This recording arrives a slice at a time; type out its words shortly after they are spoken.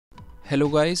Hello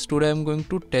guys, today I am going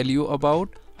to tell you about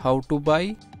how to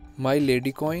buy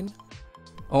Milady coin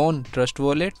on Trust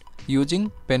Wallet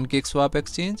using PancakeSwap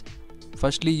exchange.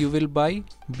 Firstly, you will buy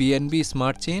BNB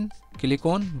Smart Chain. Click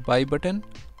on buy button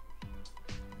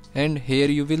and here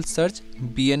you will search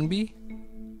BNB.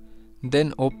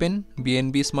 Then open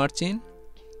BNB Smart Chain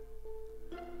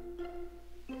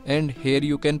and here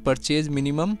you can purchase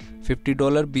minimum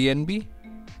 $50 BNB,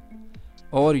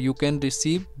 or you can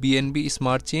receive BNB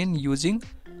Smart Chain using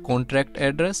contract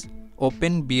address.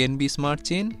 Open BNB Smart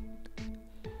Chain,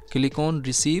 click on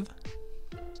receive.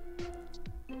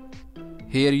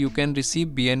 Here you can receive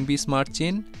BNB Smart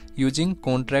Chain using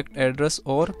contract address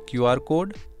or QR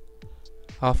code.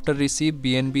 After receive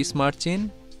BNB Smart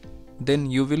Chain,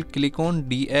 then you will click on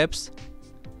D apps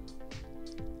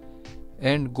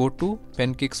and go to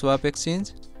PancakeSwap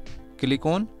exchange. Click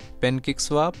on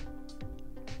PancakeSwap.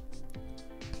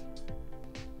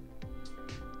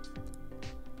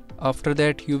 After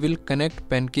that, you will connect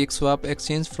PancakeSwap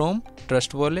exchange from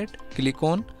Trust Wallet. Click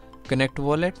on Connect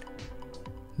Wallet.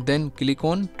 Then click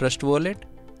on Trust Wallet.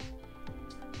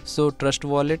 So Trust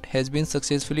Wallet has been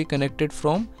successfully connected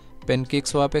from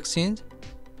PancakeSwap exchange.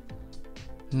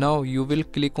 Now you will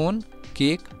click on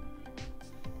Cake.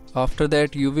 After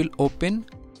that, you will open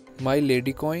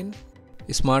Milady coin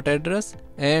smart address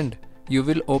and you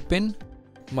will open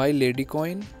Milady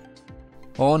coin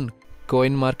on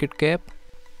CoinMarketCap.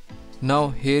 Now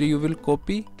here you will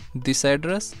copy this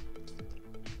address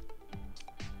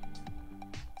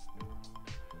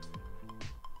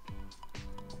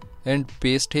and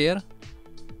paste here.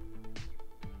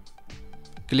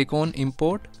 Click on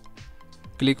import,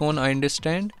 click on I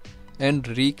understand and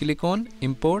re-click on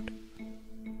import.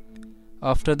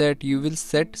 After that, you will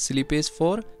set slippage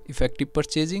for effective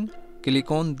purchasing. Click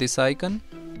on this icon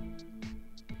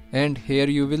and here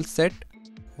you will set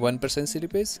 1%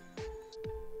 slippage.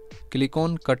 Click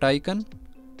on cut icon.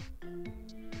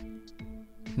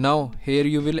 Now here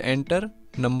you will enter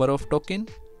number of token.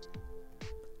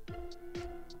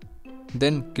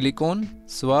 Then click on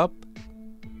swap.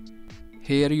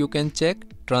 Here you can check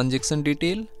transaction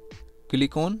detail.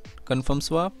 Click on confirm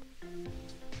swap.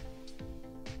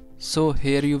 So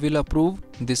here you will approve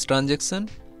this transaction.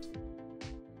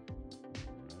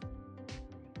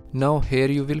 Now here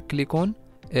you will click on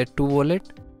add to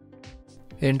wallet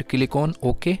and click on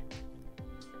OK.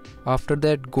 After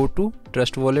that, go to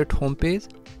Trust Wallet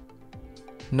homepage.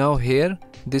 Now here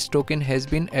this token has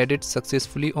been added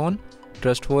successfully on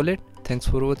Trust Wallet. Thanks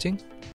for watching.